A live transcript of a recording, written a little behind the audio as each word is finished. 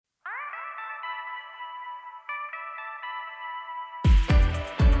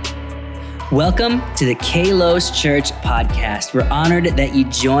Welcome to the Kalos Church podcast. We're honored that you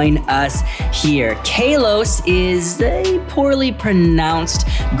join us here. Kalos is a poorly pronounced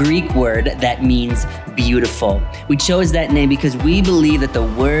Greek word that means beautiful. We chose that name because we believe that the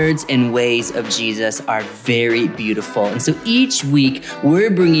words and ways of Jesus are very beautiful. And so each week,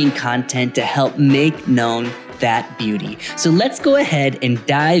 we're bringing content to help make known that beauty. So let's go ahead and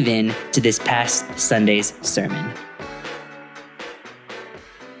dive in to this past Sunday's sermon.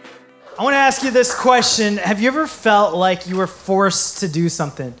 I want to ask you this question. Have you ever felt like you were forced to do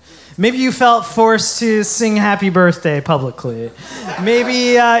something? Maybe you felt forced to sing happy birthday publicly.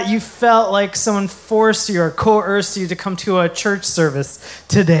 Maybe you felt like someone forced you or coerced you to come to a church service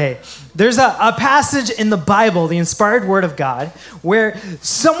today. There's a passage in the Bible, the inspired word of God, where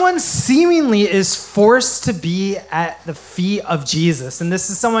someone seemingly is forced to be at the feet of Jesus. And this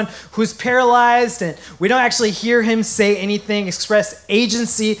is someone who's paralyzed, and we don't actually hear him say anything, express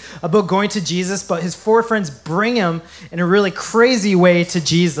agency about going to Jesus, but his four friends bring him in a really crazy way to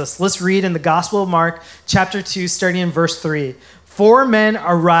Jesus. Let's read in the Gospel of Mark, chapter 2, starting in verse 3. 4 men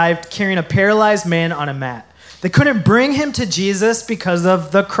arrived carrying a paralyzed man on a mat. They couldn't bring him to Jesus because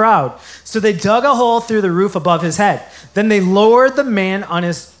of the crowd, so they dug a hole through the roof above his head. Then they lowered the man on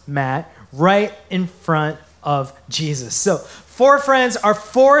his mat right in front of Jesus. So 4 friends are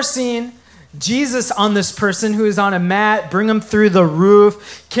forcing Jesus on this person who is on a mat, bring him through the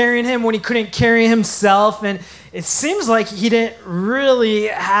roof, carrying him when he couldn't carry himself. And it seems like he didn't really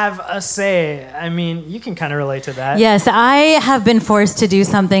have a say. I mean, you can kind of relate to that. Yes, I have been forced to do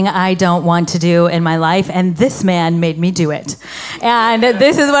something I don't want to do in my life, and this man made me do it. And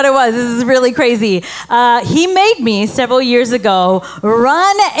this is what it was. This is really crazy. He made me, several years ago,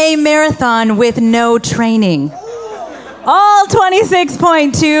 run a marathon with no training. All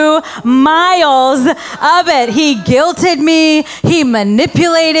 26.2 miles of it. He guilted me. He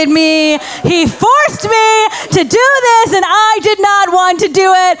manipulated me. He forced me to do this, and I did not want to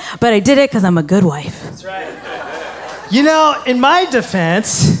do it, but I did it because I'm a good wife. That's right. You know, in my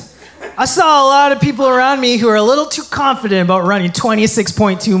defense, I saw a lot of people around me who are a little too confident about running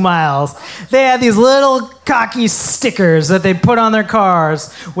 26.2 miles. They had these little cocky stickers that they put on their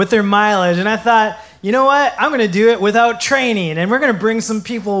cars with their mileage, and I thought, you know what? I'm going to do it without training, and we're going to bring some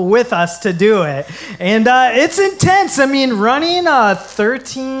people with us to do it. And it's intense. I mean, running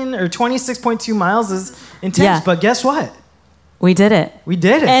 13 or 26.2 miles is intense, but guess what? We did it. We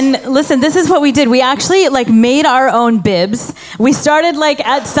did it. And listen, this is what we did. We actually made our own bibs. We started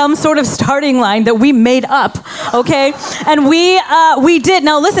at some sort of starting line that we made up, okay? And we did.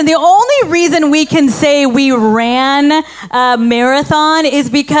 Now listen, the only reason we can say we ran a marathon is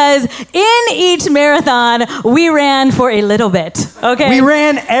because in each marathon, we ran for a little bit, okay? We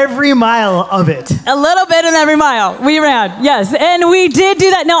ran every mile of it. A little bit in every mile. We ran, yes. And we did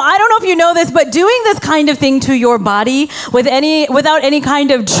do that. Now, I don't know if you know this, but doing this kind of thing to your body without any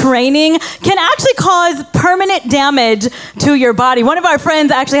kind of training can actually cause permanent damage to your body. One of our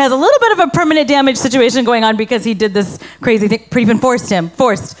friends actually has a little bit of a permanent damage situation going on because he did this crazy thing. Pradeepan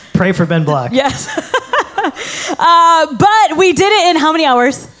forced. Pray for Ben Black. Yes. But we did it in how many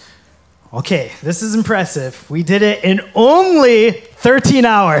hours? Okay, this is impressive. We did it in only 13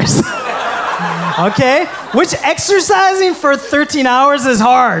 hours. Okay? Which exercising for 13 hours is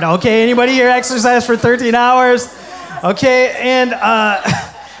hard. Okay, anybody here exercise for 13 hours? Okay, and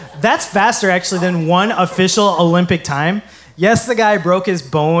that's faster actually than one official Olympic time. Yes, the guy broke his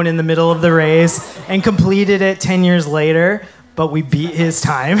bone in the middle of the race and completed it 10 years later, but we beat his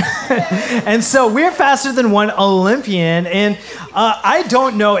time. And so we're faster than one Olympian, and I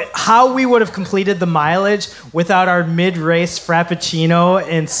don't know how we would have completed the mileage without our mid-race Frappuccino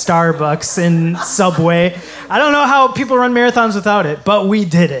and Starbucks and Subway. I don't know how people run marathons without it, but we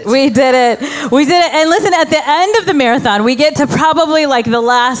did it. We did it. And listen, at the end of the marathon, we get to probably the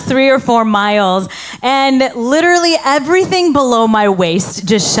last 3 or 4 miles, and literally everything below my waist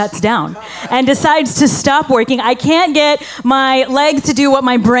just shuts down and decides to stop working. I can't get my legs to do what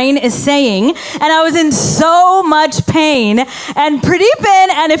my brain is saying, and I was in so much pain, and Pradeepan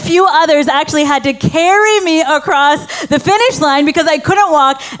and a few others actually had to carry me across the finish line because I couldn't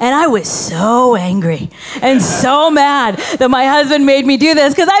walk, and I was so angry and so mad that my husband made me do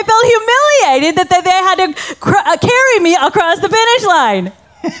this because I felt humiliated that they had to carry me across the finish line.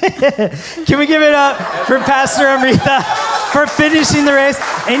 Can we give it up for Pastor Amreitha for finishing the race?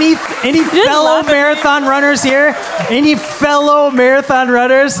 Any fellow marathon runners here? Any fellow marathon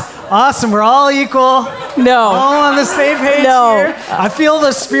runners? Awesome, we're all equal. No. All on the same page here. I feel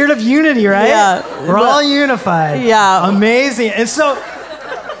the spirit of unity, right? Yeah. We're all unified. Yeah. Amazing. And so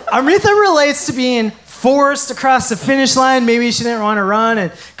Amreitha relates to being forced across the finish line. Maybe she didn't want to run,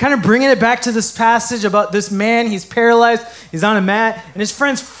 and kind of bringing it back to this passage about this man. He's paralyzed. He's on a mat, and his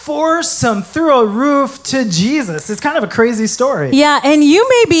friends force him through a roof to Jesus. It's kind of a crazy story. Yeah, and you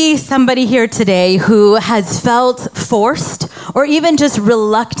may be somebody here today who has felt forced or even just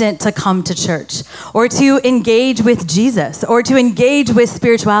reluctant to come to church or to engage with Jesus or to engage with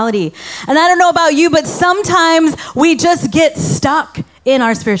spirituality. And I don't know about you, but sometimes we just get stuck in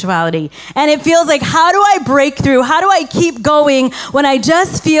our spirituality. And it feels like, how do I break through? How do I keep going when I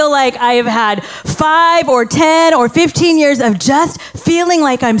just feel like I have had 5 or 10 or 15 years of just feeling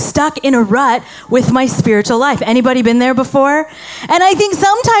like I'm stuck in a rut with my spiritual life? Anybody been there before? And I think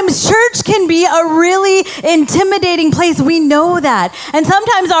sometimes church can be a really intimidating place. We know that. And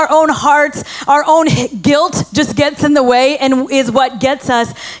sometimes our own hearts, our own guilt just gets in the way and is what gets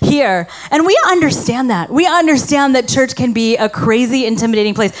us here. And we understand that. We understand that church can be a crazy,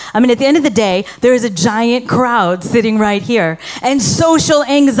 intimidating place. I mean, at the end of the day, there is a giant crowd sitting right here. And social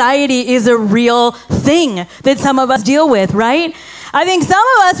anxiety is a real thing that some of us deal with, right? I think some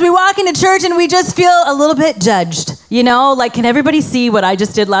of us, we walk into church and we just feel a little bit judged, you know? Like, can everybody see what I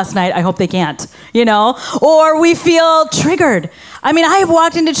just did last night? I hope they can't, you know? Or we feel triggered. I mean, I have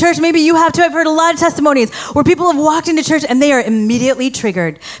walked into church, maybe you have too. I've heard a lot of testimonies where people have walked into church and they are immediately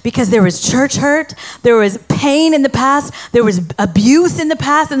triggered because there was church hurt, there was pain in the past, there was abuse in the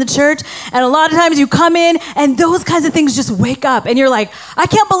past in the church, and a lot of times you come in and those kinds of things just wake up and you're like, I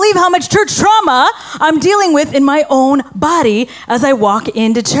can't believe how much church trauma I'm dealing with in my own body as I walk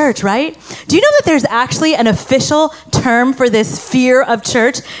into church, right? Do you know that there's actually an official term for this fear of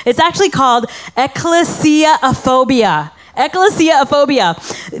church? It's actually called ecclesiaphobia. Ecclesiaphobia.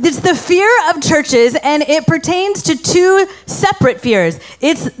 It's the fear of churches, and it pertains to 2 separate fears.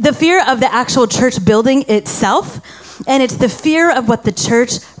 It's the fear of the actual church building itself, and it's the fear of what the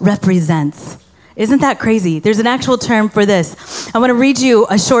church represents. Isn't that crazy? There's an actual term for this. I want to read you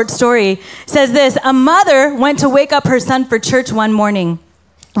a short story. It says this: a mother went to wake up her son for church one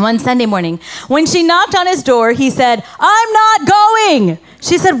Sunday morning. When she knocked on his door, he said, "I'm not going."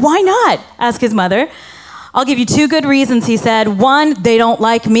 She said, "Why not?" asked his mother. "I'll give you 2 good reasons," he said. 1, they don't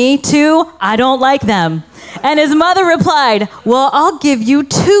like me. 2, I don't like them. And his mother replied, "Well, I'll give you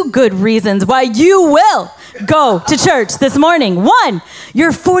 2 good reasons why you will go to church this morning. 1,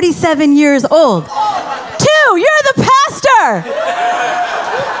 you're 47 years old. 2, you're the pastor."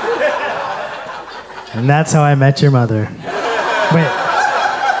 And that's how I met your mother. Wait.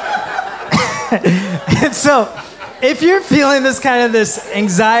 And so, if you're feeling this kind of this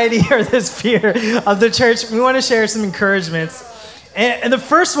anxiety or this fear of the church, we want to share some encouragements. And the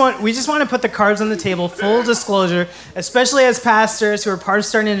first one, we just want to put the cards on the table, full disclosure, especially as pastors who are part of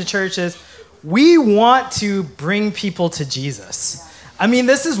starting into churches. We want to bring people to Jesus. I mean,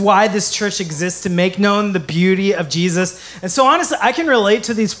 this is why this church exists, to make known the beauty of Jesus. And so honestly, I can relate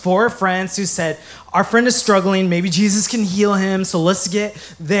to these 4 friends who said, our friend is struggling, maybe Jesus can heal him, so let's get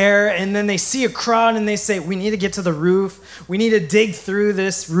there. And then they see a crowd and they say, we need to get to the roof. We need to dig through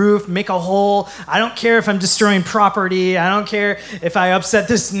this roof, make a hole. I don't care if I'm destroying property. I don't care if I upset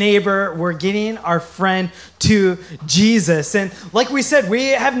this neighbor. We're getting our friend to Jesus. And like we said,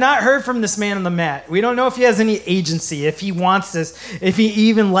 we have not heard from this man on the mat. We don't know if he has any agency, if he wants this, if he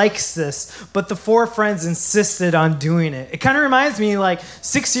even likes this. But the 4 friends insisted on doing it. It kind of reminds me like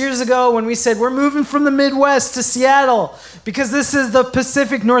 6 years ago when we said, we're moving from the Midwest to Seattle because this is the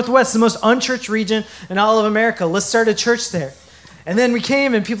Pacific Northwest, the most unchurched region in all of America. Let's start a church there. And then we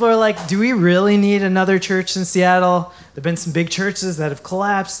came and people are like, do we really need another church in Seattle? There have been some big churches that have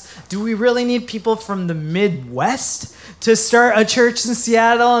collapsed. Do we really need people from the Midwest to start a church in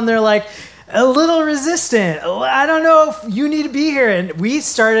Seattle? And they're like, a little resistant. I don't know if you need to be here. And we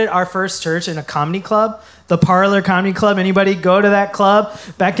started our first church in a comedy club, the Parlor Comedy Club. Anybody go to that club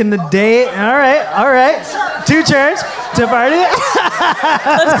back in the day? All right. To church, to party.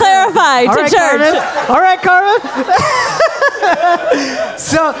 Let's clarify, to church. All right, Carmen.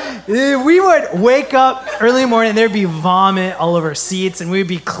 So we would wake up early in the morning, there'd be vomit all over our seats, and we'd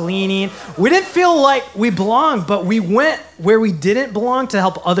be cleaning. We didn't feel like we belonged, but we went where we didn't belong to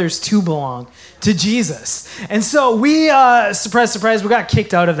help others to belong to Jesus. And so we, surprise, we got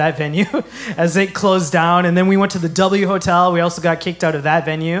kicked out of that venue as it closed down. And then we went to the W Hotel. We also got kicked out of that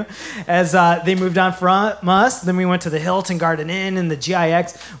venue as they moved on from us. Then we went to the Hilton Garden Inn and the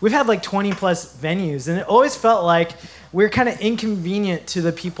GIX. We've had like 20 plus venues. And it always felt like we're kind of inconvenient to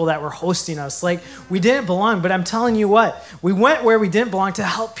the people that were hosting us. Like, we didn't belong, but I'm telling you what, we went where we didn't belong to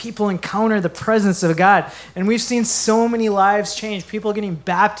help people encounter the presence of God. And we've seen so many lives change, people getting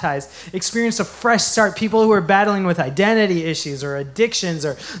baptized, experience a fresh start, people who are battling with identity issues or addictions,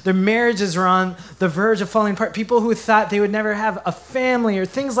 or their marriages are on the verge of falling apart, people who thought they would never have a family or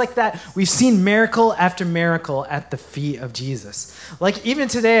things like that. We've seen miracle after miracle at the feet of Jesus. Like, even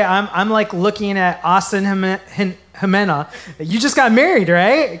today, I'm like looking at Austin Jimena. You just got married,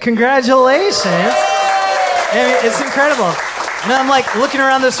 right? Congratulations. I mean, it's incredible. And I'm like looking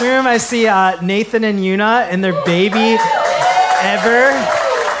around this room, I see Nathan and Yuna and their baby ever.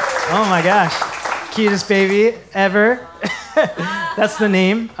 Oh my gosh. Cutest baby ever. That's the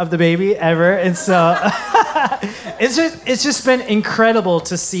name of the baby ever. And so it's just been incredible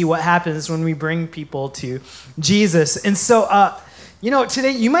to see what happens when we bring people to Jesus. And so,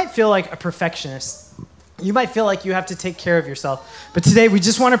 today you might feel like a perfectionist. You might feel like you have to take care of yourself. But today we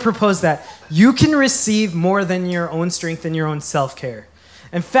just want to propose that you can receive more than your own strength and your own self-care.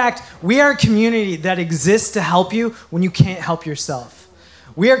 In fact, we are a community that exists to help you when you can't help yourself.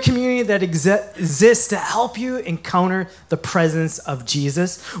 We are a community that exists to help you encounter the presence of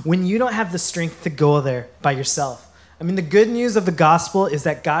Jesus when you don't have the strength to go there by yourself. I mean, the good news of the gospel is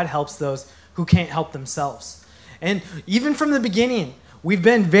that God helps those who can't help themselves. And even from the beginning, we've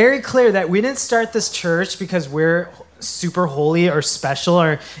been very clear that we didn't start this church because we're super holy or special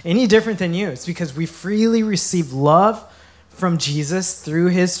or any different than you. It's because we freely receive love from Jesus through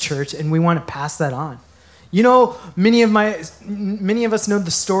his church, and we want to pass that on. You know, many of us know the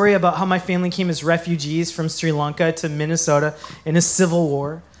story about how my family came as refugees from Sri Lanka to Minnesota in a civil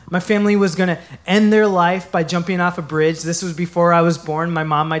war. My family was going to end their life by jumping off a bridge. This was before I was born, my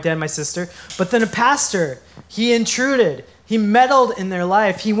mom, my dad, my sister. But then a pastor, he intruded. He meddled in their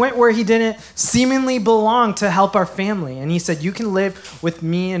life. He went where he didn't seemingly belong to help our family. And he said, you can live with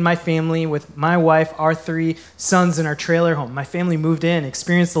me and my family, with my wife, our 3 sons in our trailer home. My family moved in,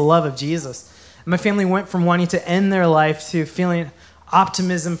 experienced the love of Jesus. And my family went from wanting to end their life to feeling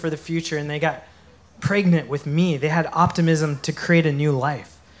optimism for the future. And they got pregnant with me. They had optimism to create a new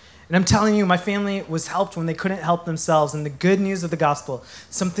life. And I'm telling you, my family was helped when they couldn't help themselves. And the good news of the gospel,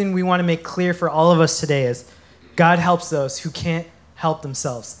 something we want to make clear for all of us today, is God helps those who can't help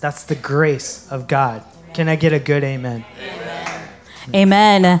themselves. That's the grace of God. Can I get a good amen?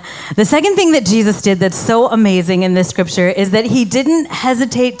 Amen. The second thing that Jesus did that's so amazing in this scripture is that he didn't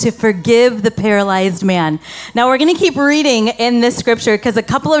hesitate to forgive the paralyzed man. Now we're going to keep reading in this scripture because a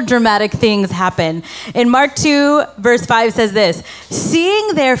couple of dramatic things happen. In Mark 2, verse 5 says this,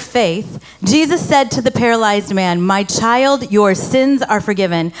 seeing their faith, Jesus said to the paralyzed man, my child, your sins are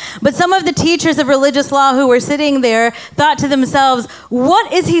forgiven. But some of the teachers of religious law who were sitting there thought to themselves,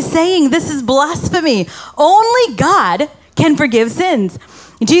 what is he saying? This is blasphemy. Only God can forgive sins.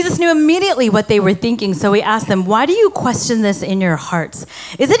 Jesus knew immediately what they were thinking, so he asked them, why do you question this in your hearts?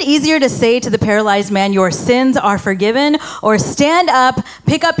 Is it easier to say to the paralyzed man, your sins are forgiven, or stand up,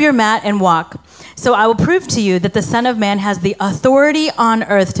 pick up your mat, and walk? So I will prove to you that the Son of Man has the authority on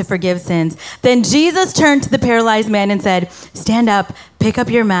earth to forgive sins. Then Jesus turned to the paralyzed man and said, stand up, pick up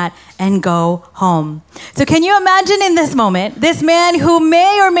your mat, and go home. So can you imagine in this moment, this man who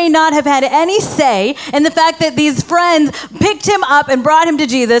may or may not have had any say in the fact that these friends picked him up and brought him to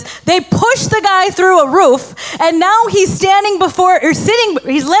Jesus, they pushed the guy through a roof, and now he's laying before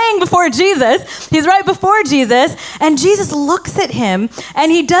Jesus. He's right before Jesus, and Jesus looks at him,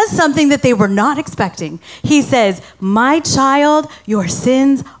 and he does something that they were not expecting. He says, my child, your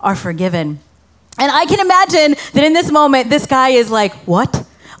sins are forgiven. And I can imagine that in this moment, this guy is like, what?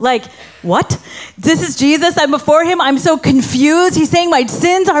 Like, what? This is Jesus. I'm before him. I'm so confused. He's saying my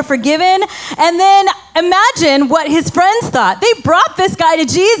sins are forgiven. And then imagine what his friends thought. They brought this guy to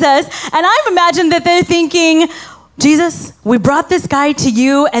Jesus. And I've imagined that they're thinking, Jesus, we brought this guy to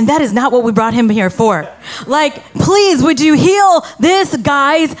you, and that is not what we brought him here for. Like, please, would you heal this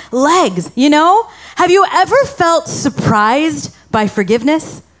guy's legs? You know? Have you ever felt surprised by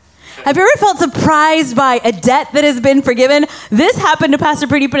forgiveness? Have you ever felt surprised by a debt that has been forgiven? This happened to Pastor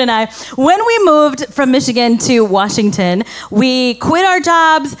Pradeepan and I. When we moved from Michigan to Washington, we quit our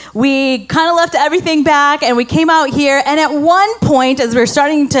jobs, we kind of left everything back, and we came out here. And at one point, as we were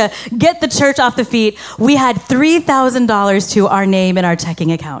starting to get the church off the feet, we had $3,000 to our name in our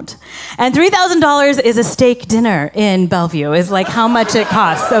checking account. And $3,000 is a steak dinner in Bellevue, is like how much it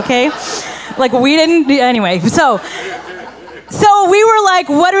costs, okay? Like we didn't, anyway, so So we were like,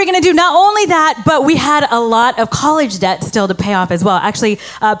 what are we going to do? Not only that, but we had a lot of college debt still to pay off as well. Actually,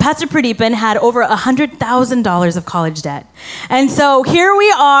 Pastor Pradeepan had over $100,000 of college debt. And so here we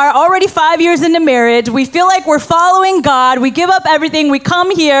are, already 5 years into marriage. We feel like we're following God. We give up everything. We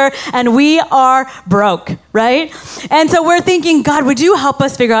come here and we are broke, right? And so we're thinking, God, would you help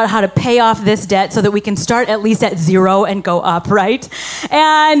us figure out how to pay off this debt so that we can start at least at zero and go up, right?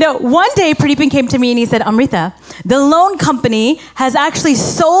 And one day, Pradeepan came to me and he said, Amreitha, the loan company has actually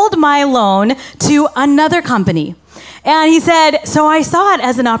sold my loan to another company. And he said, so I saw it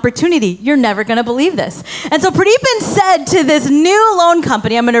as an opportunity. You're never going to believe this. And so Pradeepan said to this new loan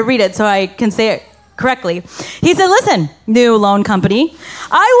company, I'm going to read it so I can say it correctly. He said, listen, new loan company,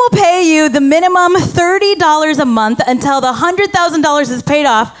 I will pay you the minimum $30 a month until the $100,000 is paid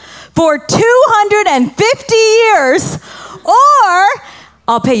off for 250 years, or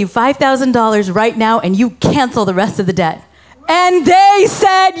I'll pay you $5,000 right now and you cancel the rest of the debt. And they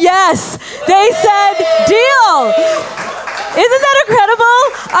said yes. They said deal. Isn't that incredible?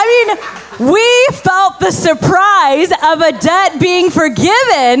 I mean, we felt the surprise of a debt being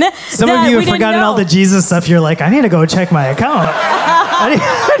forgiven. Some of you have forgotten all the Jesus stuff. You're like, I need to go check my account.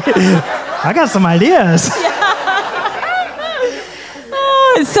 I got some ideas.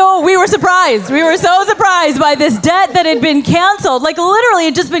 So we were surprised. We were so surprised by this debt that had been canceled. Like literally,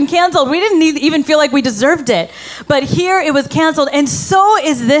 it had just been canceled. We didn't even feel like we deserved it. But here it was canceled. And so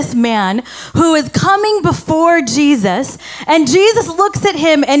is this man who is coming before Jesus. And Jesus looks at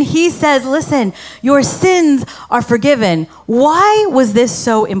him and he says, listen, your sins are forgiven. Why was this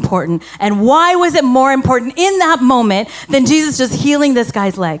so important? And why was it more important in that moment than Jesus just healing this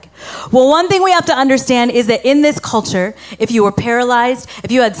guy's leg? Well, one thing we have to understand is that in this culture, if you were paralyzed,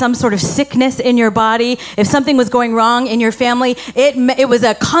 if you had some sort of sickness in your body, if something was going wrong in your family, it was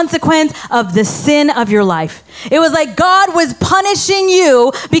a consequence of the sin of your life. It was like God was punishing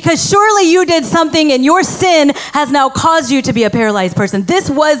you because surely you did something and your sin has now caused you to be a paralyzed person. This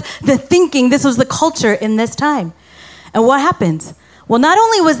was the thinking, this was the culture in this time. And what happens? Well, not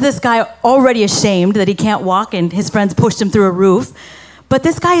only was this guy already ashamed that he can't walk and his friends pushed him through a roof, but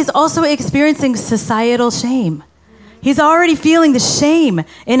this guy is also experiencing societal shame. He's already feeling the shame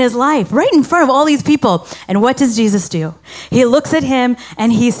in his life right in front of all these people. And what does Jesus do? He looks at him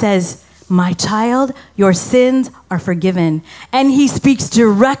and he says, my child, your sins are forgiven. And he speaks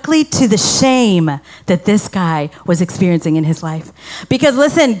directly to the shame that this guy was experiencing in his life. Because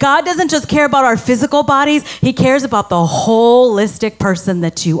listen, God doesn't just care about our physical bodies. He cares about the holistic person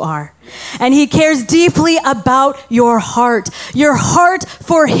that you are. And he cares deeply about your heart. Your heart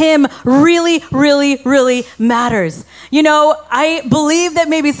for him really, really, really matters. You know, I believe that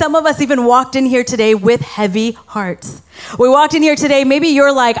maybe some of us even walked in here today with heavy hearts. We walked in here today, maybe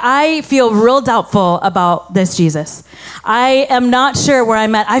you're like, I feel real doubtful about this Jesus. I am not sure where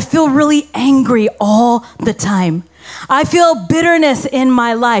I'm at. I feel really angry all the time. I feel bitterness in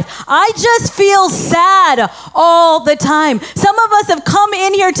my life. I just feel sad all the time. Some of us have come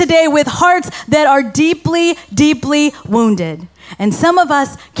in here today with hearts that are deeply, deeply wounded. And some of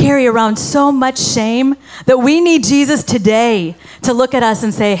us carry around so much shame that we need Jesus today to look at us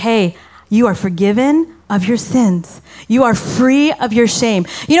and say, hey, you are forgiven of your sins. You are free of your shame.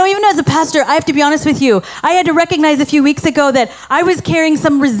 You know, even as a pastor, I have to be honest with you. I had to recognize a few weeks ago that I was carrying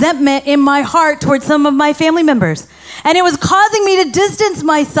some resentment in my heart towards some of my family members. And it was causing me to distance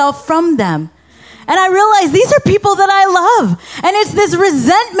myself from them. And I realized these are people that I love. And it's this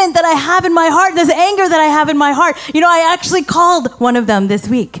resentment that I have in my heart, this anger that I have in my heart. You know, I actually called one of them this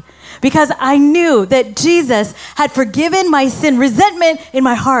week because I knew that Jesus had forgiven my sin. Resentment in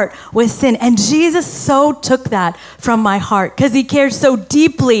my heart was sin. And Jesus so took that from my heart because he cares so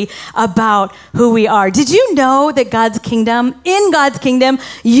deeply about who we are. Did you know that in God's kingdom,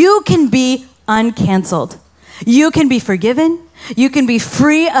 you can be uncanceled? You can be forgiven, you can be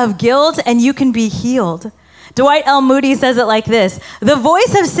free of guilt, and you can be healed. Dwight L. Moody says it like this: the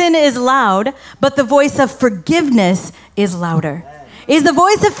voice of sin is loud, but the voice of forgiveness is louder. Is the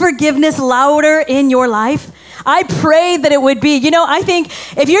voice of forgiveness louder in your life? I pray that it would be. You know, I think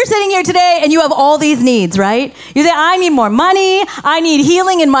if you're sitting here today and you have all these needs, right? You say, I need more money. I need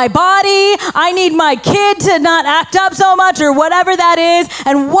healing in my body. I need my kid to not act up so much or whatever that is.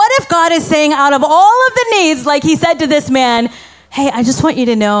 And what if God is saying out of all of the needs, like he said to this man, hey, I just want you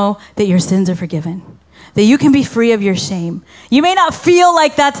to know that your sins are forgiven, that you can be free of your shame. You may not feel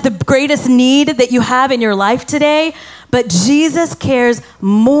like that's the greatest need that you have in your life today, but Jesus cares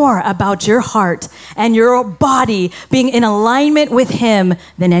more about your heart and your body being in alignment with him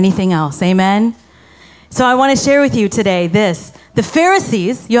than anything else. Amen? So I want to share with you today this. The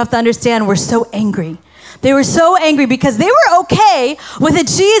Pharisees, you have to understand, were so angry They were so angry because they were okay with a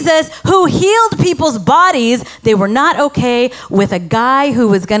Jesus who healed people's bodies. They were not okay with a guy who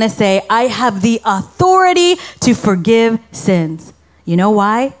was going to say, I have the authority to forgive sins. You know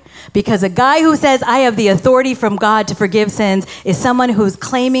why? Because a guy who says, I have the authority from God to forgive sins is someone who's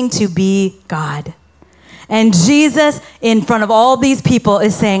claiming to be God. And Jesus, in front of all these people,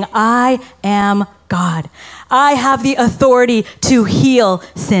 is saying, I am God. I have the authority to heal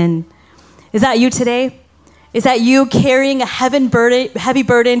sin. Is that you today? Is that you carrying a heavy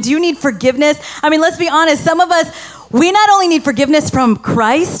burden? Do you need forgiveness? I mean, let's be honest. Some of us, we not only need forgiveness from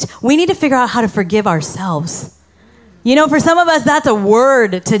Christ, we need to figure out how to forgive ourselves. You know, for some of us, that's a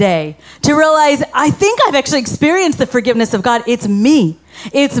word today. To realize, I think I've actually experienced the forgiveness of God. It's me.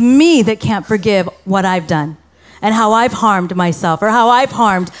 It's me that can't forgive what I've done and how I've harmed myself or how I've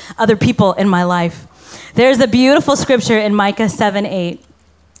harmed other people in my life. There's a beautiful scripture in Micah 7:8,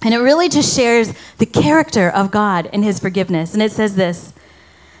 and it really just shares the character of God and his forgiveness. And it says this,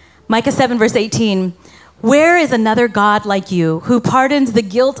 Micah 7 verse 18, where is another God like you who pardons the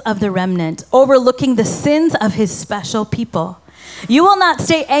guilt of the remnant, overlooking the sins of his special people? You will not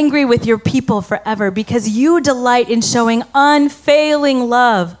stay angry with your people forever because you delight in showing unfailing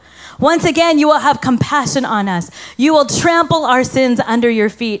love. Once again, you will have compassion on us. You will trample our sins under your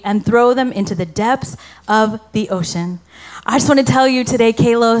feet and throw them into the depths of the ocean. I just want to tell you today,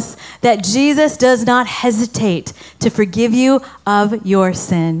 Kalos, that Jesus does not hesitate to forgive you of your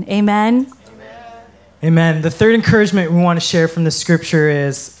sin. Amen? Amen. The third encouragement we want to share from the scripture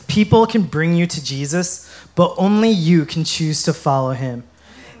is people can bring you to Jesus, but only you can choose to follow him.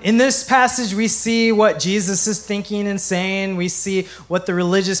 In this passage, we see what Jesus is thinking and saying. We see what the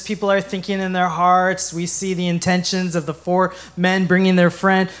religious people are thinking in their hearts. We see the intentions of the four men bringing their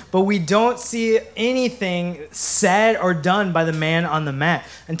friend, but we don't see anything said or done by the man on the mat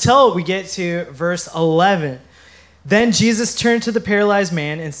until we get to verse 11. Then Jesus turned to the paralyzed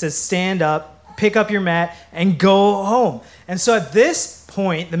man and says, stand up, pick up your mat, and go home. And so at this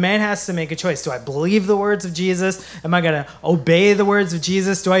point, the man has to make a choice. Do I believe the words of Jesus? Am I going to obey the words of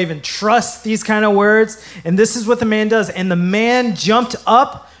Jesus? Do I even trust these kind of words? And this is what the man does. And the man jumped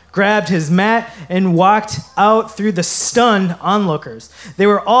up, grabbed his mat, and walked out through the stunned onlookers. They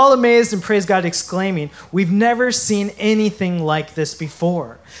were all amazed and praised God, exclaiming, we've never seen anything like this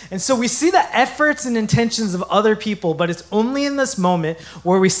before. And so we see the efforts and intentions of other people, but it's only in this moment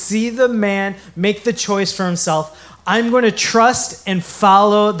where we see the man make the choice for himself. I'm going to trust and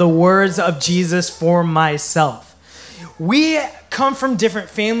follow the words of Jesus for myself. We come from different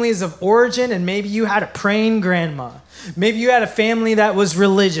families of origin, and maybe you had a praying grandma. Maybe you had a family that was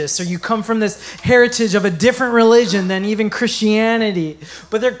religious, or you come from this heritage of a different religion than even Christianity.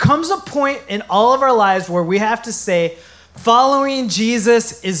 But there comes a point in all of our lives where we have to say, following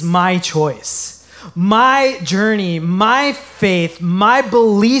Jesus is my choice. My journey, my faith, my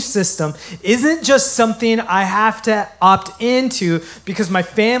belief system isn't just something I have to opt into because my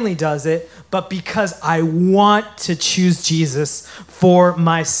family does it, but because I want to choose Jesus for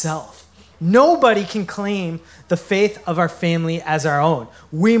myself. Nobody can claim the faith of our family as our own.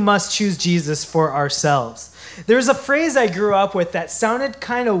 We must choose Jesus for ourselves. There's a phrase I grew up with that sounded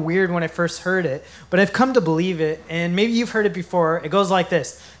kind of weird when I first heard it, but I've come to believe it, and maybe you've heard it before. It goes like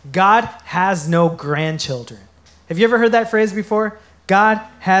this: God has no grandchildren. Have you ever heard that phrase before? God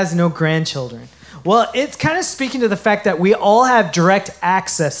has no grandchildren. Well, it's kind of speaking to the fact that we all have direct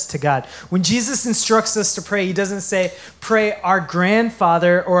access to God. When Jesus instructs us to pray, he doesn't say, pray our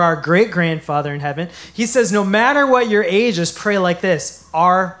grandfather or our great-grandfather in heaven. He says, no matter what your age is, pray like this,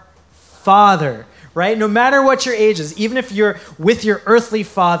 our Father, right? No matter what your age is, even if you're with your earthly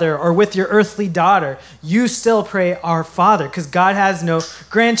father or with your earthly daughter, you still pray our Father because God has no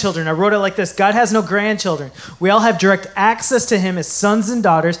grandchildren. I wrote it like this: God has no grandchildren. We all have direct access to him as sons and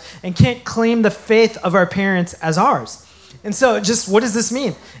daughters and can't claim the faith of our parents as ours. And so just what does this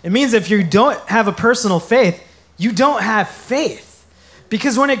mean? It means if you don't have a personal faith, you don't have faith.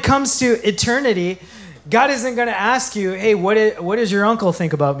 Because when it comes to eternity, God isn't going to ask you, hey, what does your uncle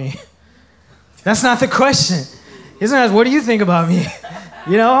think about me? That's not the question. He's going to ask, what do you think about me?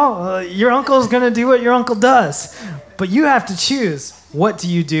 You know, your uncle's going to do what your uncle does. But you have to choose, what do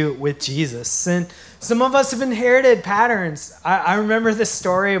you do with Jesus? And some of us have inherited patterns. I remember this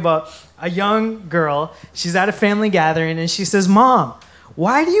story about a young girl. She's at a family gathering, and she says, Mom,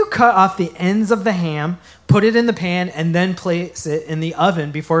 why do you cut off the ends of the ham, put it in the pan, and then place it in the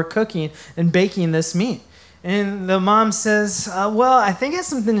oven before cooking and baking this meat? And the mom says, well, I think it has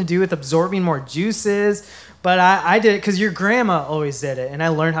something to do with absorbing more juices, but I did it because your grandma always did it, and I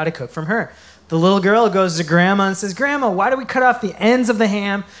learned how to cook from her. The little girl goes to grandma and says, Grandma, why do we cut off the ends of the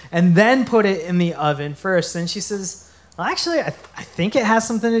ham and then put it in the oven first? And she says, well, actually, I think it has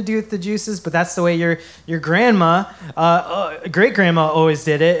something to do with the juices, but that's the way your grandma, great-grandma always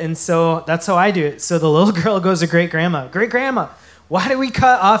did it, and so that's how I do it. So the little girl goes to great-grandma, Great-grandma, why do we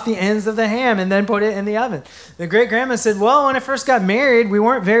cut off the ends of the ham and then put it in the oven? The great-grandma said, well, when I first got married, we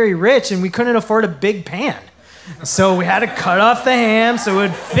weren't very rich, and we couldn't afford a big pan. So we had to cut off the ham so it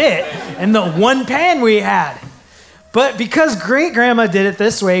would fit in the one pan we had. But because great-grandma did it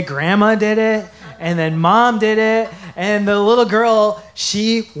this way, grandma did it, and then mom did it, and the little girl,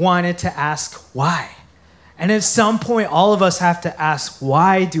 she wanted to ask why. And at some point, all of us have to ask,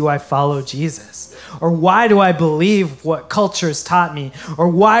 why do I follow Jesus? Or why do I believe what culture has taught me? Or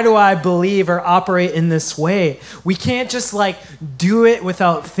why do I believe or operate in this way? We can't just do it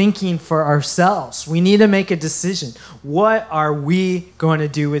without thinking for ourselves. We need to make a decision. What are we going to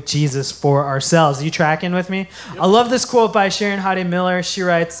do with Jesus for ourselves? Are you tracking with me? Yep. I love this quote by Sharon Hade Miller. She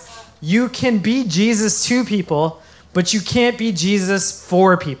writes, you can be Jesus to people, but you can't be Jesus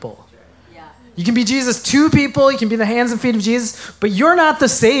for people. Yeah. You can be Jesus to people, you can be the hands and feet of Jesus, but you're not the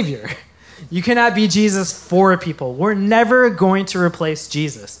Savior. You cannot be Jesus for people. We're never going to replace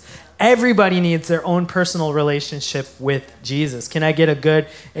Jesus. Everybody needs their own personal relationship with Jesus. Can I get a good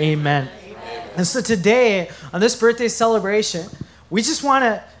amen? Amen. And so today, on this birthday celebration, we just want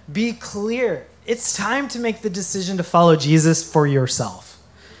to be clear. It's time to make the decision to follow Jesus for yourself.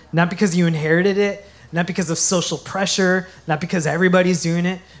 Not because you inherited it, not because of social pressure, not because everybody's doing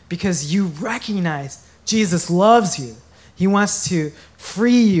it, because you recognize Jesus loves you. He wants to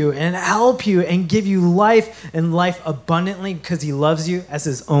free you and help you and give you life and life abundantly because he loves you as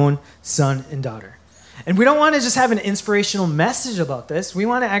his own son and daughter. And we don't want to just have an inspirational message about this. We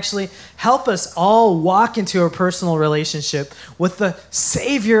want to actually help us all walk into a personal relationship with the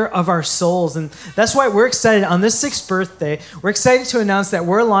Savior of our souls. And that's why we're excited. On this 6th birthday, we're excited to announce that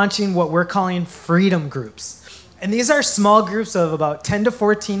we're launching what we're calling freedom groups. And these are small groups of about 10 to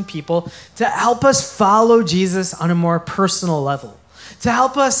 14 people to help us follow Jesus on a more personal level. To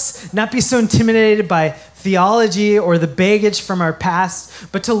help us not be so intimidated by theology or the baggage from our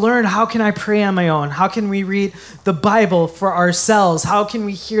past, but to learn, how can I pray on my own? How can we read the Bible for ourselves? How can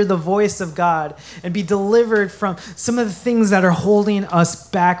we hear the voice of God and be delivered from some of the things that are holding us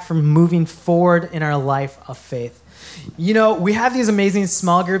back from moving forward in our life of faith? You know, we have these amazing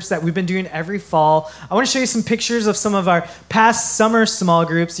small groups that we've been doing every fall. I want to show you some pictures of some of our past summer small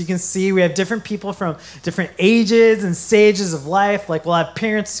groups. You can see we have different people from different ages and stages of life. Like we'll have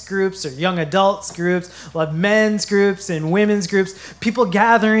parents groups or young adults groups. We'll have men's groups and women's groups. People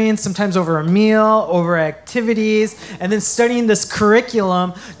gathering sometimes over a meal, over activities, and then studying this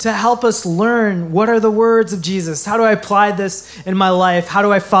curriculum to help us learn, what are the words of Jesus? How do I apply this in my life? How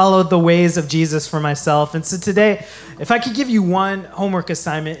do I follow the ways of Jesus for myself? And so today, if I could give you one homework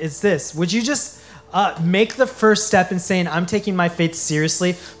assignment, it's this. Would you just make the first step in saying, I'm taking my faith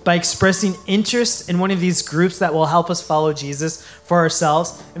seriously by expressing interest in one of these groups that will help us follow Jesus for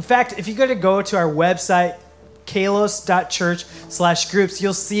ourselves? In fact, if you go to our website, kalos.church/groups,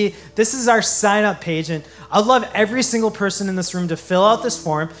 you'll see this is our sign-up page. And I'd love every single person in this room to fill out this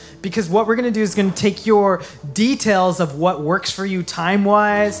form, because what we're going to do is going to take your details of what works for you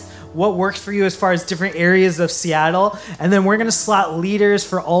time-wise, what works for you as far as different areas of Seattle, and then we're going to slot leaders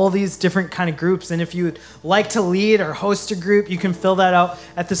for all these different kind of groups. And if you would like to lead or host a group, you can fill that out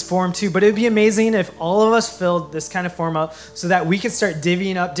at this form too. But it would be amazing if all of us filled this kind of form out so that we could start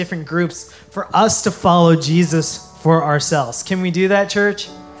divvying up different groups for us to follow Jesus for ourselves. Can we do that, church?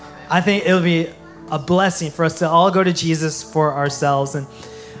 I think it'll be a blessing for us to all go to Jesus for ourselves. And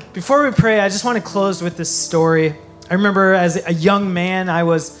before we pray, I just want to close with this story. I remember as a young man, I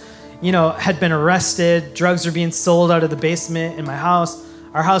was had been arrested. Drugs were being sold out of the basement in my house.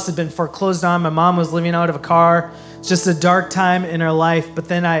 Our house had been foreclosed on. My mom was living out of a car. It's just a dark time in our life. But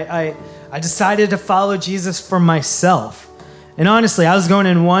then I decided to follow Jesus for myself. And honestly, I was going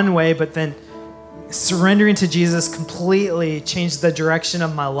in one way, but then surrendering to Jesus completely changed the direction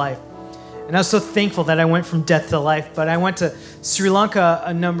of my life. And I was so thankful that I went from death to life. But I went to Sri Lanka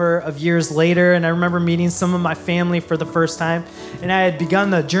a number of years later, and I remember meeting some of my family for the first time. And I had begun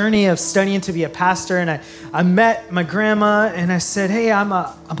the journey of studying to be a pastor, and I met my grandma, and I said, hey, I'm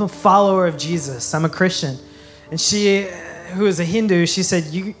a follower of Jesus. I'm a Christian. And she, who is a Hindu, she said,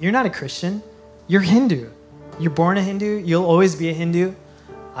 you're not a Christian. You're Hindu. You're born a Hindu. You'll always be a Hindu.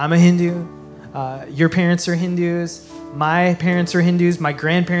 I'm a Hindu. Your parents are Hindus. My parents are Hindus. My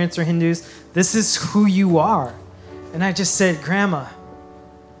grandparents are Hindus. This is who you are. And I just said, Grandma,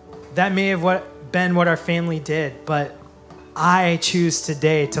 that may have been what our family did, but I choose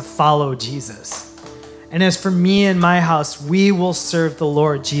today to follow Jesus. And as for me and my house, we will serve the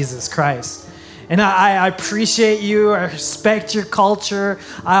Lord Jesus Christ. And I appreciate you, I respect your culture,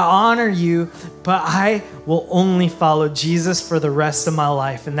 I honor you, but I will only follow Jesus for the rest of my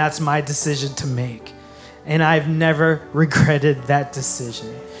life, and that's my decision to make. And I've never regretted that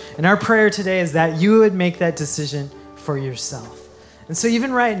decision. And our prayer today is that you would make that decision for yourself. And so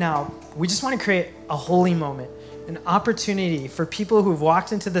even right now, we just want to create a holy moment, an opportunity for people who've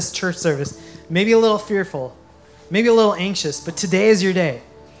walked into this church service, maybe a little fearful, maybe a little anxious, but today is your day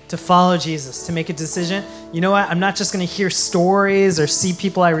to follow Jesus, to make a decision. You know what? I'm not just going to hear stories or see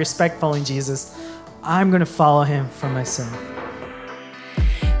people I respect following Jesus. I'm going to follow him for myself.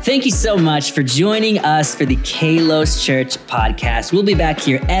 Thank you so much for joining us for the Kalos Church podcast. We'll be back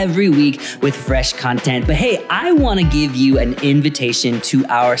here every week with fresh content. But hey, I want to give you an invitation to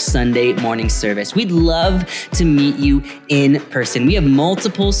our Sunday morning service. We'd love to meet you in person. We have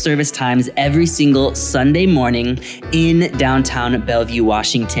multiple service times every single Sunday morning in downtown Bellevue,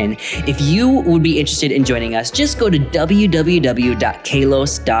 Washington. If you would be interested in joining us, just go to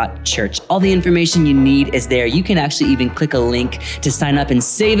www.kalos.church. All the information you need is there. You can actually even click a link to sign up and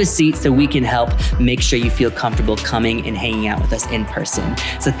save a seat so we can help make sure you feel comfortable coming and hanging out with us in person.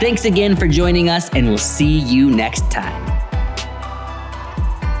 So thanks again for joining us, and we'll see you next time.